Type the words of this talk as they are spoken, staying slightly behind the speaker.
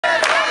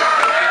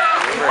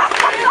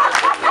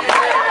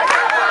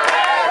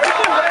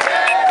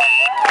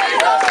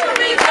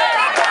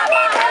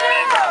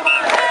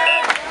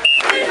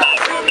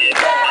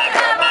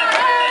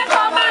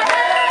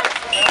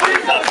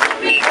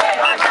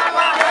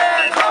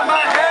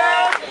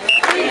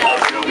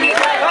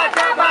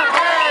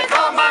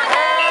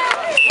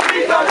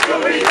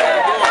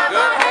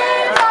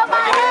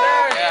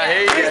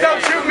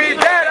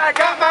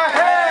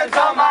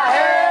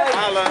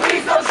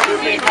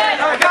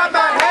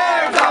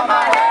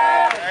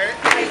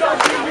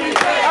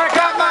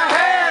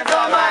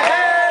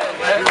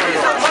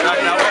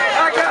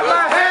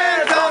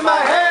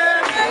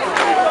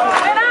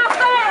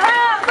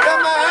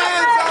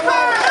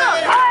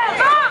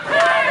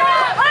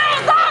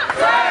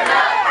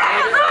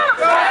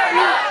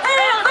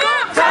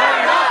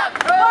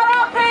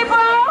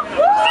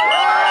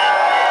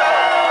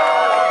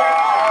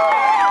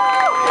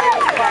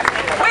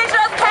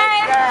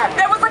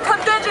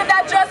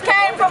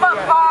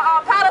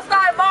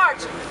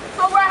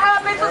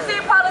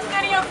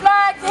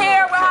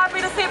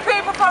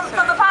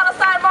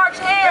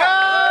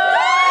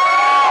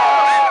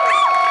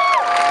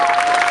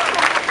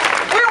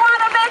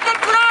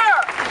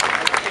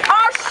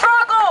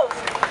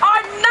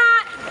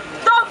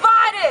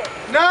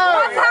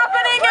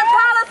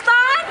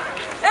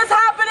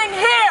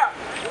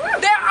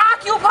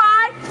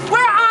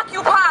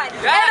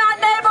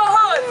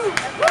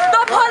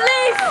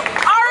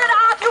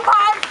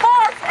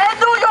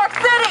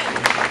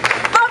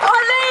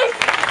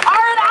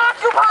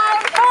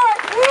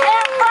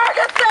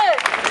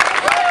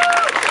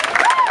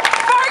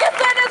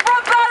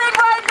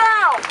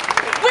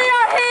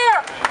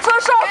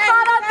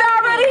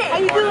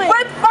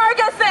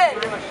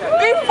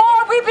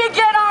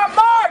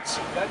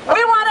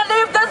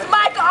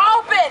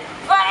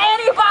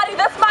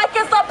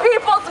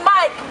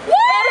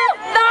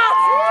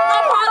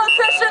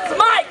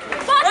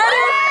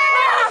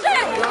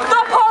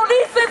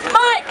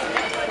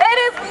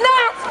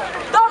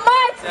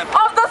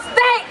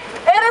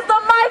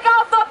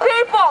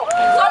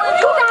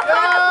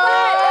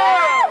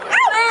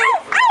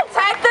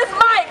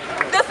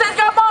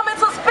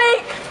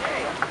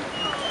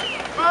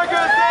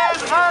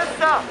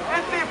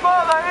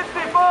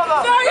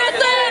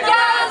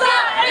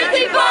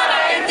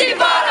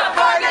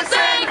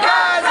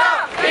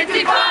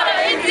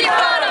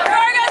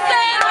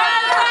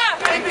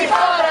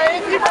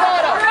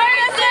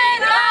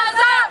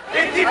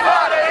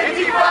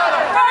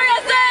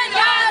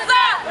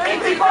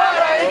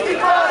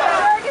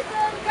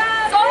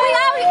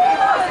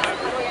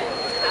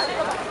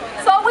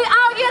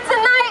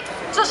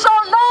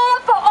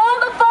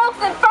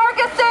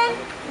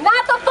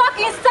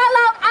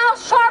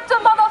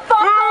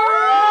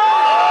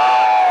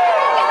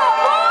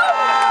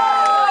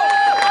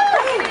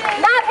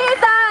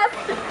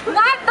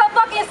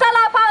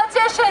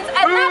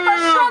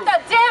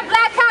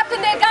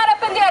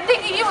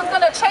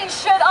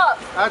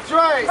That's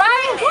right.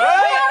 Right? We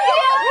are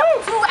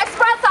here to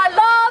express our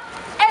love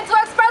and to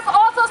express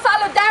also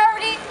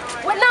solidarity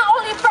with not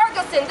only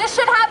Ferguson. This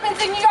shit happens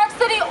in New York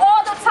City all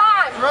the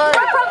time. Right.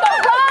 We're from the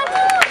Bronx.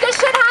 This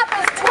shit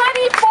happens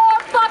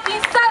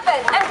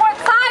 24/7, and we're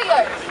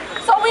tired.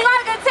 So we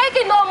aren't gonna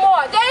take it no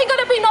more. There ain't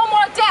gonna be no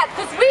more death.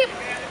 Cause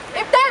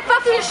if they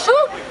fucking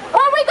shoot,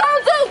 what we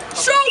gonna do?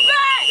 Shoot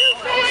back!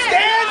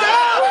 Stand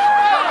up!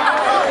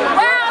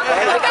 Well,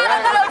 we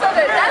gotta listen to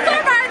this. That's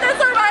all right.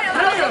 That's all right.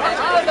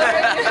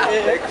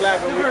 We're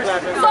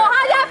clapping. So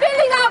how y'all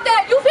feeling out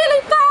there? You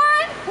feeling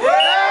fine?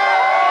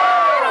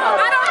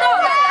 I don't know.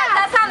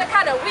 That sounded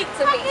kind of weak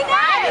to me.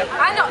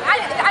 I know.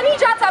 I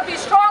need y'all to be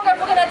stronger if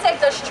we're gonna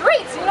take the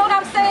streets. You know what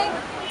I'm saying?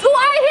 Do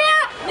I hear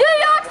New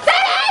York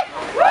City?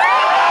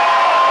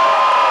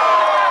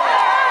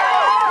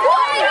 Do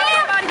I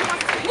hear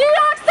New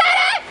York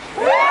City?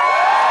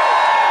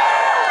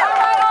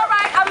 All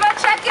right. I'm gonna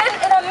check in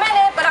a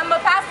minute, but I'm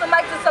gonna pass the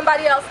mic to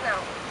somebody else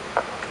now.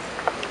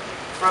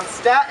 From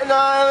Staten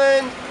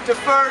Island to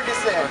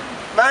Ferguson.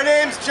 My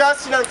name's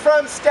Justin, I'm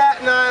from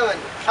Staten Island.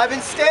 I've been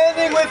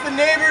standing with the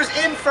neighbors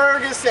in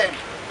Ferguson.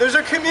 There's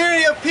a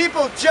community of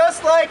people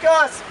just like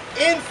us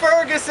in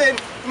Ferguson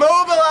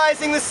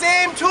mobilizing the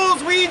same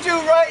tools we do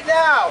right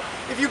now.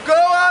 If you go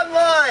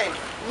online,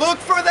 look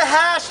for the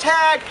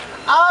hashtag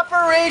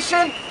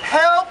Operation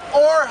Help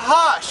or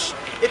Hush.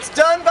 It's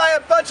done by a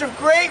bunch of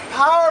great,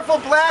 powerful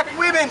black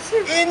women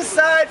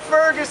inside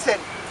Ferguson.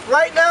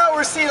 Right now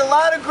we're seeing a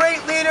lot of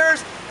great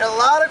leaders and a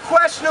lot of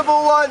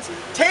questionable ones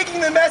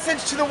taking the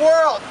message to the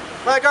world,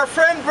 like our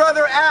friend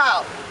Brother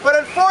Al. But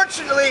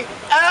unfortunately,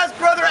 as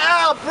Brother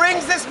Al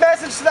brings this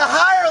message to the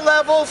higher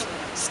levels,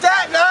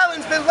 Staten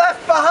Island's been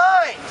left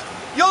behind.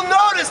 You'll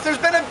notice there's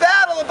been a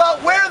battle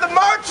about where the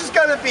march is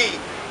going to be.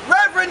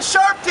 Reverend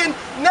Sharpton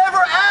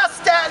never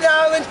asked Staten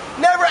Island,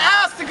 never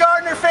asked the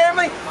Gardner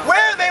family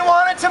where they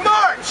wanted to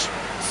march.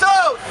 So,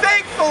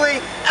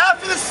 thankfully,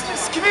 after the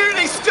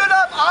community stood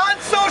up on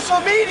social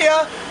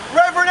media,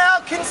 Reverend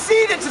Al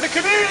conceded to the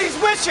community's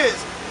wishes.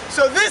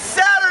 So this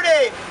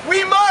Saturday,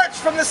 we march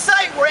from the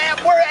site where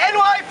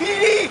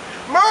NYPD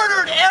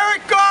murdered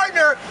Eric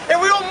Gardner,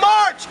 and we will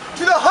march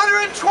to the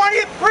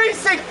 120th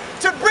precinct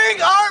to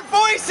bring our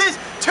voices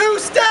to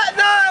Staten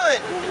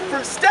Island.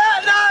 From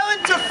Staten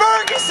Island to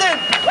Ferguson,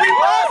 we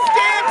must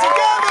stand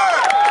together.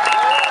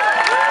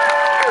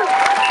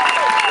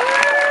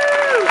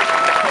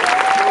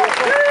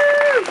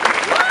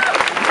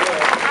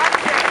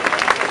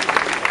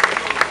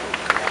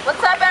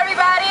 What's up,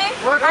 everybody?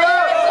 What's How you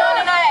up? guys doing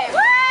tonight?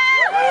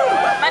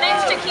 My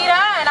name's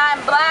Chiquita, and I'm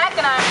black,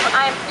 and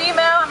I'm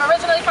female. I'm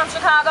originally from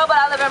Chicago, but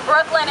I live in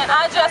Brooklyn, and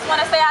I just want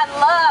to say I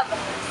love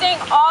seeing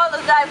all of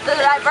the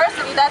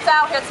diversity that's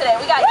out here today.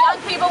 We got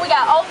young people, we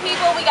got old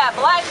people, we got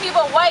black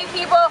people, white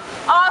people,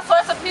 all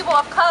sorts of people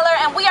of color,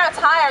 and we are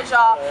tired,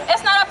 y'all.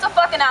 It's not up to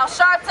fucking Al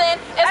Sharpton.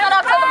 It's not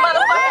up to the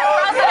motherfucking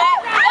president.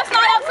 It's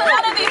not up to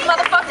none of these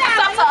motherfuckers.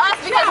 It's up to us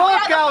because we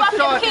are the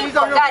fucking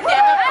people,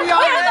 goddammit. We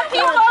are the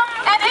people,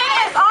 and it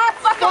is our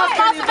fucking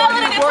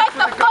responsibility to take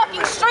the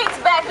fucking streets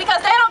back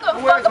because they don't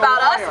give a fuck about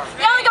us.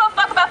 They only give a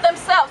fuck about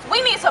themselves. We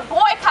need to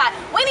boycott.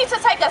 We need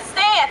to take a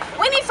stand.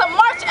 We need to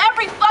march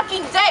every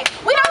fucking day.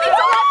 We don't need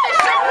to let this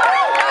shit go.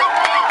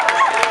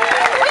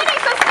 We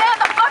need to stand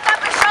the fuck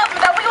up and show them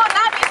that we will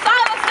not be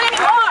silenced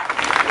anymore.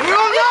 We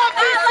will not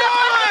be let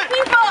silent!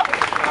 people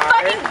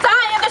fucking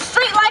die in the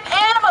street like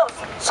animals.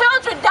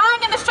 Children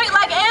dying in the street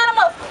like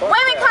animals.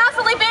 Women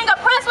constantly being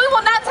oppressed. We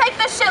will not take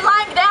this shit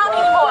lying down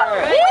anymore.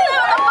 We live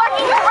in the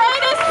fucking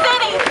greatest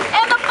city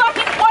in the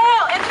fucking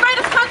world, in the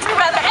greatest country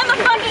rather, in the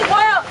fucking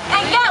world.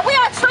 And yet we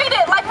are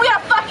treated like we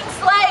are fucking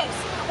slaves.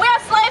 We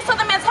are slaves to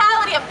the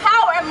mentality of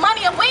power and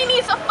money, and we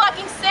need to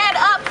fucking stand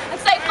up and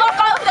say fuck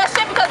all of that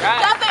shit because it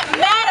doesn't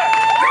matter.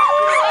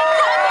 It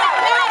doesn't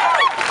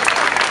matter.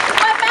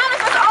 What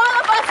matters is all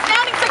of us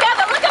standing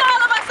together. Look at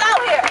all of us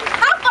out here.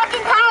 How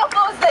fucking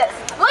powerful is this?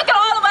 Look at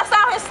all of us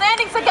out here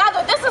standing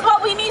together. This is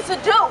what we need to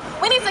do.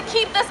 We need to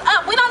keep this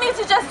up. We don't need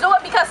to just do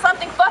it because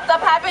something fucked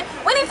up happened.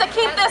 We need to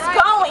keep this going.